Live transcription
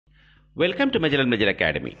Welcome to Major and Major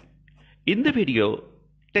Academy. In the video,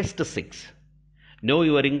 test 6. Know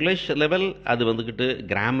your English level, அது வந்துக்கிட்டு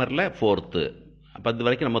கிராமரில் 4th. அப்போ இது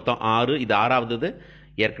வரைக்கும் நம்ம மொத்தம் 6, இது 6ஆவது.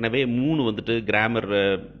 ஏற்கனவே 3 வந்துட்டு கிராமர்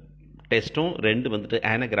டெஸ்ட்டும் 2 வந்துட்டு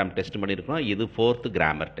ஆனகிராம் டெஸ்ட்டும் பண்ணியிருக்கோம். இது 4th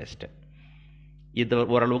கிராமர் டெஸ்ட்டு. இது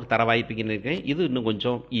ஓரளவுக்கு தர வாய்ப்புன்னு இருக்கேன். இது இன்னும்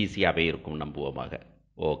கொஞ்சம் ஈஸியாகவே இருக்கும் நம்புவோமாக.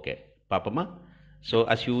 ஓகே பார்ப்போமா? ஸோ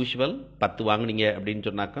அஸ் யூஷுவல் 10 வாங்கினீங்க அப்படின்னு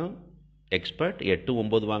சொன்னாக்கா எக்ஸ்பர்ட், 8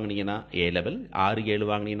 9 வாங்கினீங்கன்னா ஏ லெவல், 6 7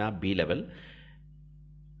 வாங்கினீங்கன்னா பி லெவல்.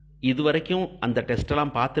 இது வரைக்கும் அந்த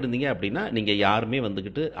டெஸ்ட்டெல்லாம் பார்த்துருந்தீங்க அப்படின்னா நீங்கள் யாருமே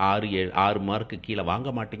வந்துக்கிட்டு 6 மார்க்கு கீழே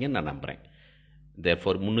வாங்க மாட்டீங்கன்னு நான் நம்புகிறேன்.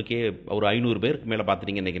 தேர்ஃபோர் முன்னுக்கே ஒரு 500 பேருக்கு மேலே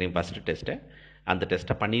பார்த்துட்டீங்கன்னு நினைக்கிறேன் ஃபஸ்ட்டு டெஸ்ட்டை. அந்த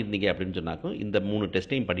டெஸ்ட்டை பண்ணியிருந்தீங்க அப்படின்னு சொன்னாக்கும் இந்த 3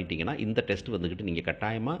 டெஸ்ட்டையும் பண்ணிட்டீங்கன்னா இந்த டெஸ்ட் வந்துக்கிட்டு நீங்கள்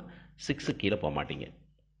கட்டாயமாக 6 கீழே போக மாட்டீங்க.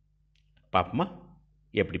 பார்ப்போமா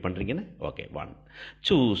எப்படி பண்ணுறீங்கன்னு? Okay, 1.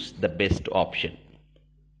 Choose the best option.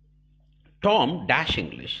 Tom dash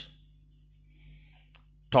English.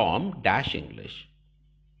 Tom dash English.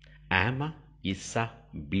 Ama, Issa,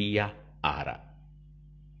 Bia, Ara.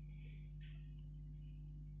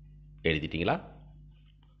 எழுதிட்டீங்களா?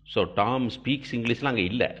 So Tom speaks இங்கிலீஷ்லாம் அங்கே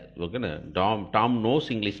இல்லை. ஓகேண்ணா, டாம் நோஸ்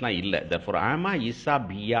இங்கிலீஷ்லாம் இல்லை. therefore ஆமா, இஸ்ஸா,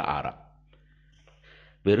 பியா, ஆரா.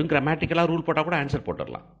 வெறும் கிராமட்டிக்கலாக ரூல் போட்டால் கூட ஆன்சர்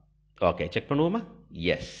போட்டுடலாம். ஓகே, செக் பண்ணுவோமா?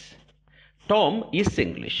 S, Tom is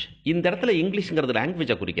English. இந்த இடத்துல இங்கிலீஷுங்கிறது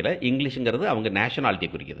லாங்குவேஜை குறிக்கல, இங்கிலீஷுங்கிறது அவங்க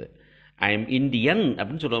நேஷனாலிட்டியை குறிக்குது. ஐ எம் இந்தியன்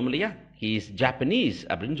அப்படின்னு சொல்லுவோம் இல்லையா, ஹீ இஸ் ஜாப்பனீஸ்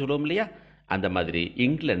அப்படின்னு சொல்லுவோம் இல்லையா, அந்த மாதிரி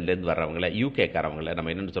இங்கிலாந்துலேருந்து வர்றவங்கள, யூகேக்காரவங்கள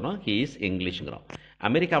நம்ம என்னென்னு சொன்னோம், ஹீ இஸ் இங்கிலீஷுங்கிறோம்.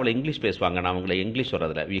 அமெரிக்காவில் இங்கிலீஷ் பேசுவாங்க, நான் அவங்கள இங்கிலீஷ்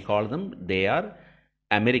வர்றதில்ல, we call them they are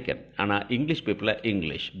American. ஆனால் இங்கிலீஷ் பீப்புளை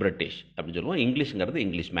இங்கிலீஷ், பிரிட்டிஷ் அப்படின்னு சொல்லுவோம். இங்கிலீஷுங்கிறது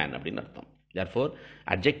இங்கிலீஷ் மேன் அப்படின்னு அர்த்தம். Therefore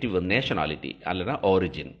adjective nationality அல்லனா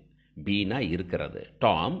origin. Beena இருக்கிறது.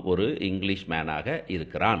 டாம் ஒரு இங்கிலீஷ் மேனாக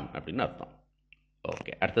இருக்கிறான் அப்படின்னு அர்த்தம்.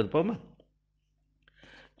 ஓகே, அடுத்தது போமா?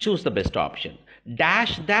 Choose the best option.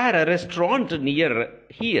 Dash there a restaurant near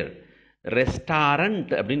here.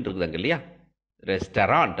 Restaurant அப்படின்னு இருக்குதாங்க இல்லையா,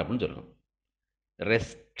 ரெஸ்டாரண்ட் அப்படின்னு சொல்லணும்.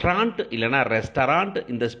 ரெஸ்டாரண்ட் இல்லைனா ரெஸ்டாரண்ட்,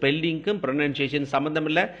 இந்த ஸ்பெல்லிங்க்கும் ப்ரொனன்சியேஷன் சம்மந்தம்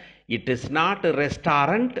இல்லை. It is not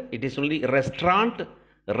restaurant, it is only restaurant.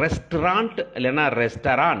 Restaurant இல்லைனா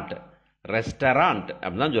ரெஸ்டாரண்ட். ரெஸ்டாரண்ட்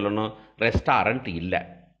அப்படின்னு தான் சொல்லணும், ரெஸ்டாரண்ட் இல்லை.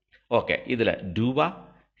 ஓகே, இதில் டூவா,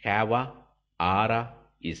 ஹேவா, ஆரா,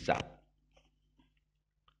 இஸ்ஸா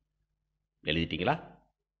எழுதிட்டீங்களா?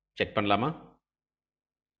 செக் பண்ணலாமா?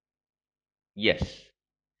 S.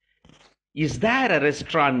 Is there a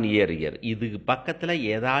restaurant near here. இதுக்கு பக்கத்தில்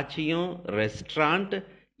ஏதாச்சும் ரெஸ்டாரண்ட்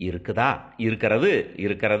இருக்குதா?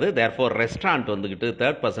 இருக்கிறது. தேர்ஃபோர் ரெஸ்டாரண்ட் வந்துக்கிட்டு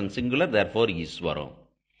third person singular, therefore is வரும்.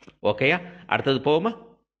 ஓகேயா? அடுத்தது போகுமா?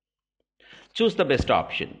 Choose the best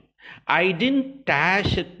option. I didn't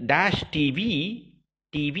dash TV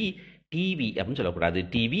அப்படின்னு சொல்லக்கூடாது,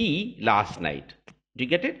 TV last night. Do you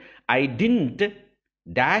get it? I didn't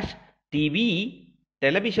dash TV.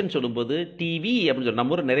 Television சொல்லும்போது டிவி அப்படின்னு சொல்லணும்.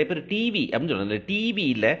 நம்ம ஊர் நிறைய பேர் டிவி அப்படின்னு சொல்லணும். டிவி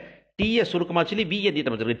இல்லை, டீயை சுருக்கமாக சொல்லி வி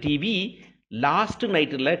எதிட்டு டிவி. லாஸ்ட்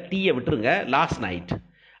நைட்டில் டீயை விட்டுருங்க, last night.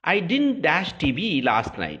 I didn't dash TV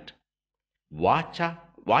last night. வாட்சா,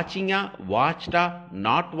 வாட்சிங்கா, வாட்ச்டா,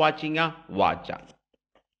 not வாட்சிங்கா, வாட்சா.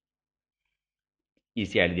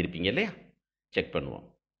 ஈஸியாக எழுதியிருப்பீங்க இல்லையா? செக்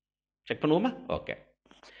பண்ணுவோமா? Okay.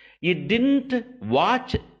 It didn't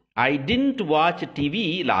watch, I didn't watch TV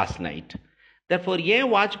last night. Therefore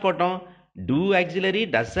ஏன் வாட்ச் போட்டோம்? Two auxiliary,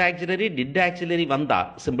 does auxiliary, did auxiliary வந்தா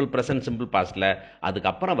simple present simple பாஸ்டில்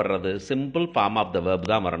அதுக்கப்புறம் வர்றது simple form of the verb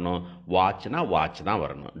தான் வரணும். வாட்ச்னா வாட்ச் தான்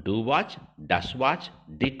வரணும். Two watch, does watch,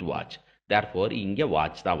 did watch. Therefore இங்கே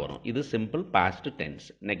வாட்ச் தான் வரும். இது simple past tense,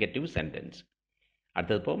 negative sentence.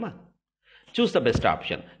 அடுத்தது போமா? Choose the best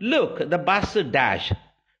option. Look the bus dash.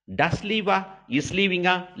 டஸ் லீவா, இஸ்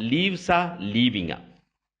லீவிங்கா, லீவ்ஸா, லீவிங்கா?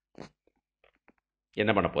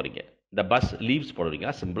 என்ன பண்ண போறீங்க? த பஸ் லீவ்ஸ்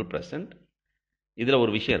போடுவீங்களா, சிம்பிள் ப்ரெசன்ட். இதில்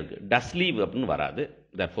ஒரு விஷயம் இருக்குது, டஸ் லீவ் அப்படின்னு வராது.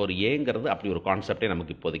 தேர்ஃபோர் ஏங்கிறது அப்படி ஒரு கான்செப்டே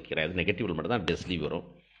நமக்கு இப்போதைக்கு கிடையாது. நெகட்டிவ் மட்டும் தான் டஸ் லீவ் வரும்.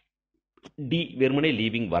 டி வெறுமனே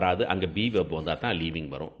லீவிங் வராது, அங்கே பி வெப் வந்தால் தான் லீவிங்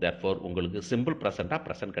வரும். தேர்ஃபோர் உங்களுக்கு சிம்பிள் ப்ரெசென்ட்டாக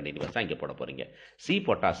ப்ரெசென்ட் கண்டினியூவஸாக இங்கே போட போகிறீங்க. சி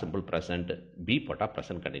போட்டால் சிம்பிள் ப்ரெசென்ட், பி போட்டால்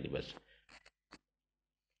ப்ரெசென்ட் கண்டினியூவஸ்.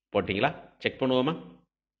 போட்டிங்களா? செக் பண்ணுவோமா?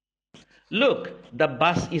 Look the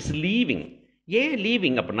bus is leaving. ஏன்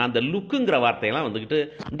லீவிங் அப்படின்னா அந்த லுக்குங்கிற வார்த்தையெல்லாம் வந்துக்கிட்டு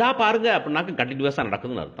இந்தா பாருங்க அப்படின்னாக்க கண்டினியூவஸாக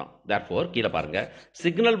நடக்குதுன்னு அர்த்தம். தேர்ஃபோர் கீழே பாருங்க,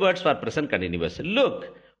 signal words for present continuous. Look,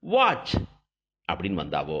 watch அப்படின்னு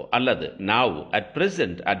வந்தாவோ, அல்லது நாவ், at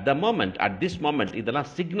present, at the moment, at this moment, இதெல்லாம்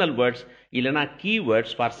சிக்னல் வேர்ட்ஸ் இல்லைனா key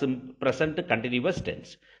words for present continuous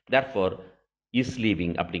tense. Therefore is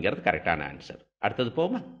leaving அப்படிங்கிறது கரெக்டான ஆன்சர். அடுத்தது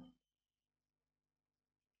போமா?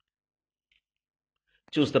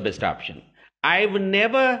 Choose the best option. I've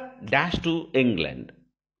never dashed to England.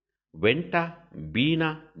 வெண்டா, Beena,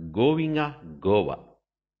 கோவிங்கா, Goa.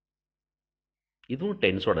 இதுவும்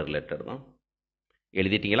டென்ஸோட related தான்.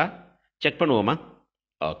 எழுதிட்டீங்களா? செக் பண்ணுவோமா?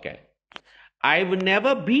 Okay. I've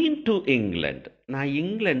never been to England. நான்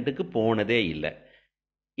இங்கிலாந்துக்கு போனதே இல்லை.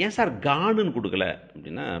 ஏன் சார் கானுன்னு கொடுக்கல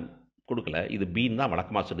அப்படின்னா, கொடுக்கல. இது பீன் தான்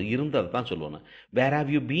வழக்கமாக சொல்லுது. இருந்ததை தான் சொல்லுவோம். வேர் ஹேவ்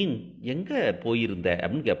யூ பீன்? எங்கே போயிருந்த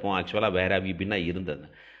அப்படின்னு கேட்போம். ஆக்சுவலாக வேர் ஹேவ் யூ பீன்னா இருந்தது.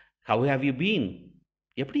 Have have you been?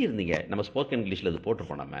 எப்படி இருந்தீங்க? நம்ம ஸ்போக்கன் இங்கிலீஷில் இது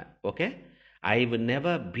போட்டிருப்போம் நம்ம. Okay. I've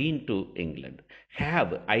never been to England.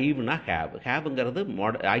 Have, ஐவ்னா have. ஹேவ்ங்கிறது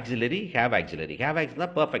auxiliary, have auxiliary. Have auxiliary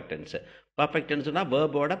தான் perfect tense. Perfect டென்ஸ்னா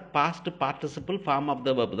வேர்போட past participle form of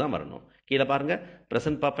the verb தான் வரணும். கீழே பாருங்க,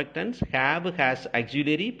 present perfect tense, have has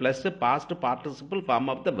auxiliary plus past participle form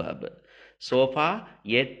of the verb. So far,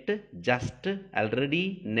 yet, just, already,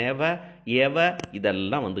 never, ever,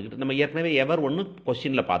 இதெல்லாம் வந்துக்கிட்டு நம்ம ஏற்கனவே எவர் ஒன்று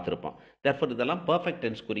கொஸ்டினில் பார்த்துருப்போம். therefore இதெல்லாம் பர்ஃபெக்ட்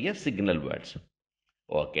டென்ஸ்க்குரிய சிக்னல் வேர்ட்ஸ்.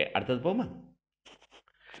 ஓகே, அடுத்தது போமா.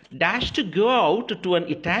 dash to go out to an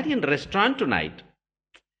Italian restaurant tonight.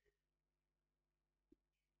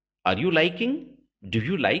 Are you liking? Do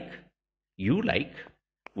you like? You like?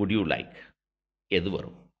 Would you like? எது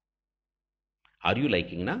வரும்? Are you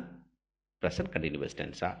லைக்கிங்னா present continuous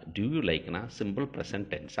டென்ஸா? Two you லைக்னா simple present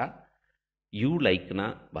டென்ஸா? You லைக்னா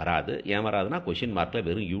வராது. ஏன் வராதுன்னா question மார்க்கில்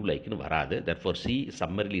வெறும் you லைக்னு வராது. தட்ஃபார் C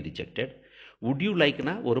சம்மர்லி rejected. Would you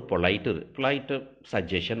லைக்னா ஒரு பொலைட்டு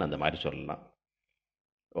suggestion அந்த மாதிரி சொல்லலாம்.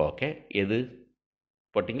 ஓகே, எது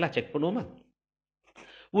போட்டிங்களா? செக் பண்ணுவோமா?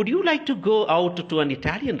 Would you like to go out to an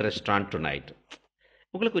Italian restaurant tonight?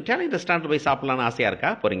 உங்களுக்கு இட்டாலியன் ரெஸ்டாரண்ட் போய் சாப்பிட்லான்னு ஆசையாக இருக்கா?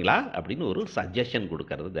 போகிறீங்களா அப்படின்னு ஒரு சஜஷன்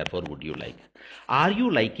கொடுக்கறது. Therefore would you like. Are you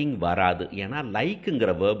liking வராது. ஏன்னா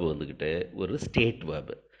லைக்குங்கிற வேர்பு வந்துக்கிட்டு ஒரு state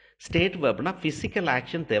verb. State வேர்ப்னா physical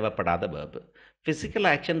action தேவைப்படாத வேர்பு. ஃபிசிக்கல்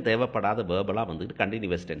ஆக்ஷன் தேவைப்படாத வேர்பெல்லாம் வந்துக்கிட்டு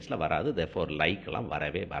கண்டினியூஸ் டென்ஸில் வராது. தேர்ஃபோர் லைக்கெல்லாம்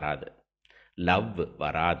வரவே வராது. லவ்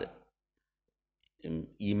வராது.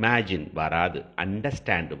 இமேஜின் வராது.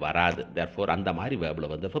 அண்டர்ஸ்டாண்ட் வராது. தேர்ஃபோர் அந்த மாதிரி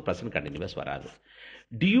வேர்பில் வந்து ப்ரெசன்ட் கண்டினியூஸ் வராது.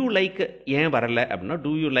 டு யூ லைக் ஏன் வரலை அப்படின்னா,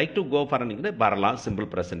 two you like to go for வரலாம். சிம்பிள்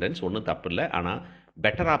ப்ரெசன்ட் டென்ஸ் ஒன்றும் தப்பு இல்லை. ஆனால்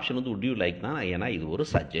பெட்டர் ஆப்ஷன் வந்து வுட் யூ லைக் தான். ஏன்னா இது ஒரு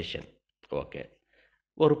சஜஷன். ஓகே,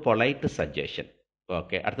 ஒரு பொலைட் சஜஷன்.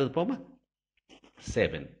 ஓகே, அடுத்தது போமா.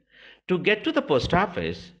 7. To get to the post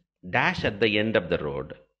office dash at the end of the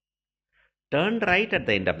road. Turn right at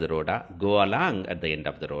the end of the ரோடா? Go along at the end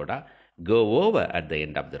of the ரோடா? Go over at the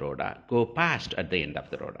end of the ரோடா? Go past at the end of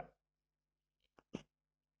the ரோடா?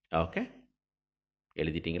 Okay,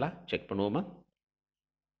 எழுதிட்டீங்களா? Check பண்ணுவோமா?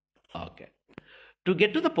 Okay. To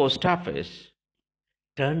get to the post office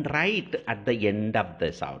turn right at the end of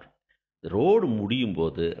the சவுட். Road முடியும்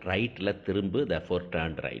போது ரைட்டில் திரும்பு. Therefore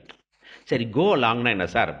turn right. சரி, கோ அலாங்னா என்ன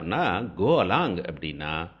sir அப்படின்னா, கோ along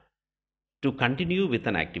அப்படின்னா to continue with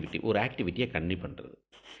an activity. ஒரு ஆக்டிவிட்டியை கண்டினியூ பண்ணுறது.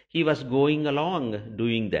 He was going along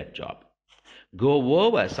doing that job. Go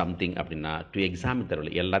over something அப்படின்னா டு எக்ஸாமின்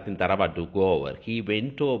தரவுலி. எல்லாத்தையும் தரவா to go over. He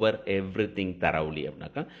vent over every thing thoroughly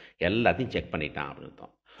அப்படின்னாக்கா எல்லாத்தையும் செக் பண்ணிட்டான் அப்படின்னு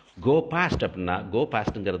அர்த்தம். கோ பாஸ்ட் அப்படின்னா, கோ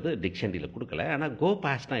பாஸ்ட்டுங்கிறது டிக்ஷனரியில் கொடுக்கல. ஆனால் கோ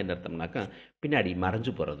பாஸ்ட்னா என்ன அர்த்தம்னாக்கா பின்னாடி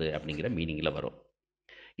மறைஞ்சு போகிறது அப்படிங்கிற மீனிங்கில் வரும்.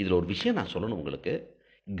 இதில் ஒரு விஷயம் நான் சொல்லணும் உங்களுக்கு.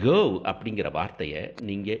 கோ அப்படிங்கிற வார்த்தையை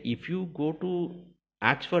நீங்கள் if you go to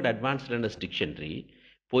Oxford advanced learners dictionary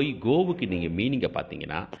போய் கோவுக்கு நீங்கள் மீனிங்கை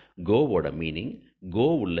பார்த்தீங்கன்னா, கோவோட மீனிங், கோ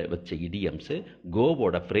உள்ள வச்ச இடியம்ஸு,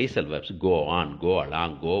 கோவோட phrasal verbs, go on, go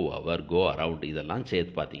along, go over, go around, இதெல்லாம்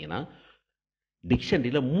சேர்த்து பார்த்தீங்கன்னா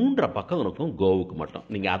டிக்ஷனரியில் 3 பக்கம் இருக்கும் கோவுக்கு மட்டும்.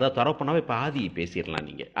 நீங்கள் அதை தரவு பண்ணாவே பாதி பேசிடலாம்.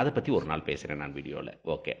 நீங்கள் அதை பற்றி ஒரு நாள் பேசுகிறேன் நான் வீடியோவில்.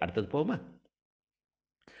 ஓகே, அடுத்தது போமா.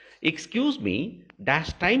 Excuse me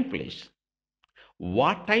dash time place.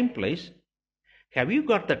 What time place? Have you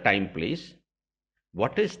got the time place?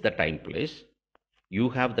 What is the time place? You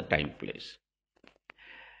have the time place.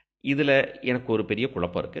 இதில் எனக்கு ஒரு பெரிய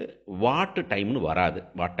குழப்பம் இருக்குது. வாட் டைம்னு வராது.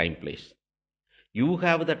 What time place. You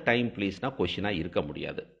have the time பிளேஸ்னால் கொஷினாக இருக்க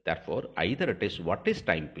முடியாது. Therefore Hyder it is what is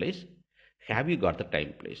time place, have you got the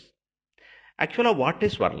time place. ஆக்சுவலாக வாட்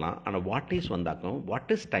இஸ் வரலாம். ஆனால் வாட் இஸ் வந்தாக்கும்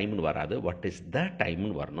வாட் இஸ் டைம்னு வராது. வாட் இஸ் த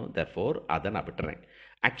டைம்னு வரணும். தேர்ஃபோர் அதை நான் விட்டுறேன்.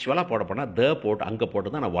 ஆக்சுவலாக போட போனால் த போட்டு அங்கே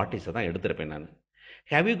போட்டு தான் நான் வாட் இஸை தான் எடுத்திருப்பேன் நான்.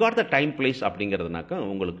 Have you got the time place அப்படிங்கிறதுனாக்கா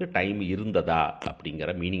உங்களுக்கு டைம் இருந்ததா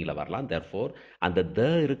அப்படிங்கிற மீனிங்கில் வரலாம். தேர்ஃபோர் அந்த த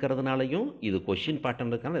இருக்கிறதுனாலையும் இது கொஷின்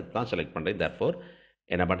பேட்டர்ன் இருக்கான இதை தான் செலக்ட் பண்ணுறேன். தேர்ஃபோர்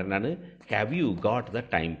என்ன பண்ணுறேன் நான், have you got the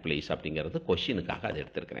time place அப்படிங்கிறது கொஷினுக்காக அதை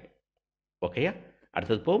எடுத்திருக்கிறேன். ஓகேயா,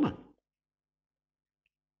 அடுத்தது போமா.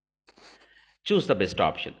 Choose the best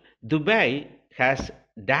option. Dubai has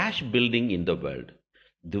dash building in the world.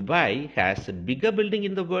 Dubai has a bigger building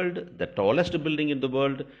in the world, the tallest building in the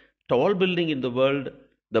world, tall building in the world,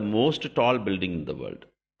 the most tall building in the world.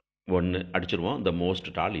 ஒன்று அடிச்சிருவோம். the most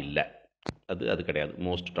tall இல்லை. அது கிடையாது.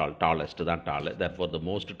 Most டால், tallest தான் டால். therefore the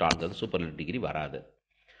most டால்ங்கிறது superlative degree வராது.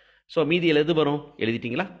 So மீதியில் எது வரும்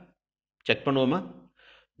எழுதிட்டீங்களா? Check பண்ணுவோமா?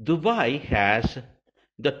 Dubai has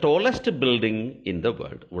the tallest building in the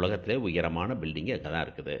world. உலகத்திலே உயரமான பில்டிங் அங்கே தான்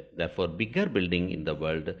இருக்குது. therefore bigger building in the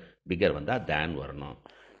world, bigger வந்தால் தேன் வரணும்.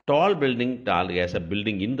 டால் building, doll has a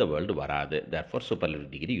building in the world வராது. therefore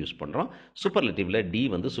சூப்பர்லேட்டிவ் டிகிரி யூஸ் பண்ணுறோம். சூப்பர்லேட்டிவில் டி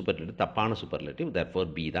வந்து சூப்பர்லேட்டிவ், தப்பான சூப்பர்லேட்டிவ். therefore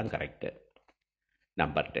பி தான் correct.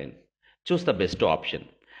 Number 10, choose the best option.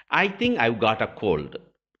 I think I've got a cold.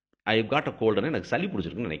 I've got a cold. எனக்கு சளி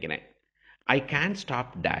பிடிச்சிருக்குன்னு நினைக்கிறேன். I can't stop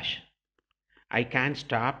dash. I can't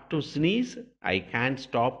stop to sneeze. I can't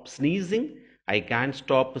stop sneezing. I can't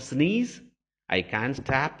stop sneeze. I can't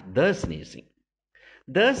stop the sneezing.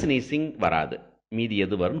 The sneezing வராது. மீதி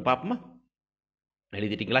எது வரும்னு பார்ப்போமா?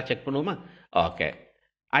 எழுதிட்டீங்களா? Check பண்ணுவோமா? Okay.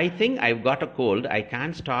 I think I've got a gold. I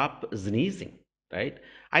can stop sneezing. Right.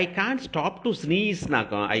 I can't stop to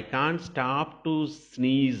ஸ்னீஸ்னாக்கும் I can't stop to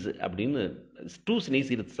sneeze அப்படின்னு two sneeze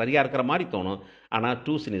இது சரியாக இருக்கிற மாதிரி தோணும். ஆனால்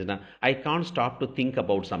two ஸ்னீஸ்னா I can't stop to think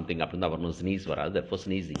about something அப்படின்னு தான் வரணும். ஸ்னீஸ் வராது. தர்ஃபோர்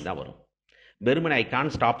ஸ்னீசிங் தான் வரும். வெறுமனே ஐ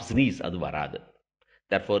கான்ட் ஸ்டாப் ஸ்னீஸ் அது வராது.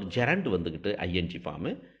 தர்ஃபோர் ஜெரண்ட் வந்துக்கிட்டு ஐஎன்ஜி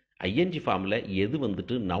ஃபார்மு. ஐஎன்ஜி ஃபார்மில் எது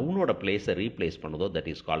வந்துட்டு நவுனோட பிளேஸை ரீப்ளேஸ் பண்ணுதோ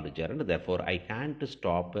that is called gerund. therefore I can't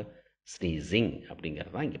stop sneezing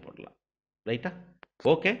அப்படிங்கிறது தான் இங்கே போடலாம். ரைட்டா?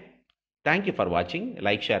 ஓகே. தேங்க்யூ ஃபார் வாட்சிங்.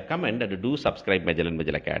 Like, share, comment and two subscribe மெஜல் and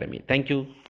மெஜல் academy. Thank you.